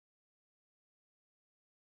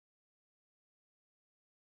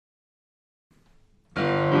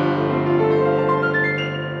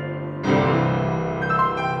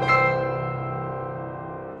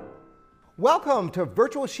Welcome to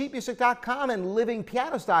virtualsheetmusic.com and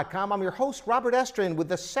livingpianos.com. I'm your host, Robert Estrin, with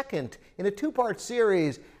the second in a two-part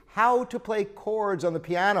series, How to Play Chords on the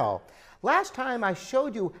Piano. Last time I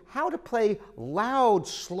showed you how to play loud,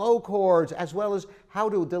 slow chords, as well as how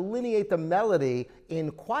to delineate the melody in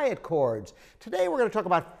quiet chords. Today we're going to talk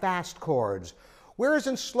about fast chords. Whereas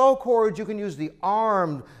in slow chords you can use the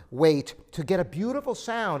arm weight to get a beautiful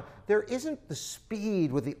sound, there isn't the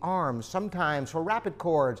speed with the arms sometimes for rapid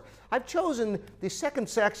chords. I've chosen the second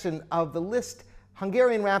section of the Liszt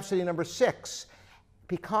Hungarian Rhapsody No. 6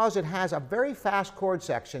 because it has a very fast chord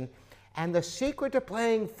section, and the secret to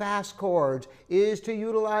playing fast chords is to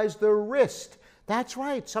utilize the wrist. That's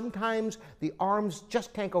right, sometimes the arms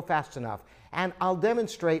just can't go fast enough. And I'll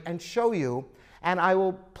demonstrate and show you, and I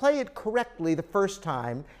will play it correctly the first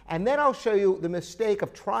time, and then I'll show you the mistake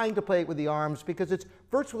of trying to play it with the arms, because it's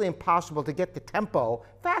virtually impossible to get the tempo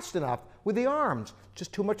fast enough with the arms.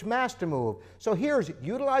 Just too much mass to move. So here's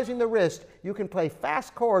utilizing the wrist. You can play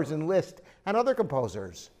fast chords in Liszt and other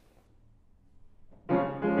composers.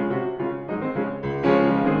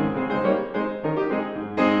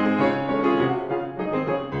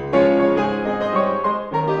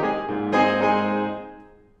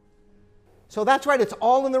 So that's right, it's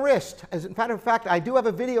all in the wrist. As a matter of fact, I do have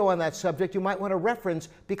a video on that subject you might want to reference,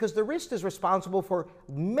 because the wrist is responsible for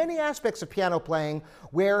many aspects of piano playing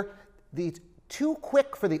where it's too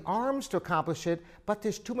quick for the arms to accomplish it, but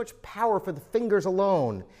there's too much power for the fingers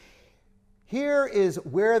alone. Here is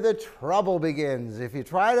where the trouble begins. If you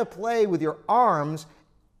try to play with your arms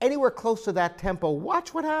anywhere close to that tempo,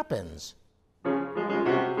 watch what happens.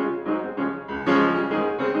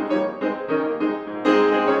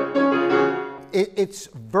 It's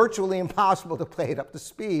virtually impossible to play it up to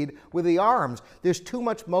speed with the arms. There's too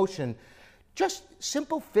much motion. Just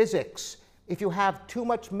simple physics. If you have too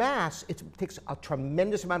much mass, it takes a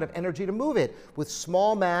tremendous amount of energy to move it. With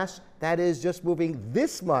small mass, that is just moving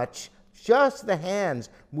this much, just the hands,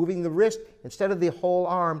 moving the wrist instead of the whole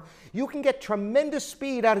arm, you can get tremendous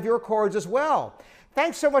speed out of your chords as well.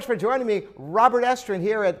 Thanks so much for joining me, Robert Estrin,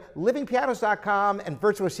 here at livingpianos.com and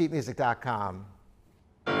virtualsheetmusic.com.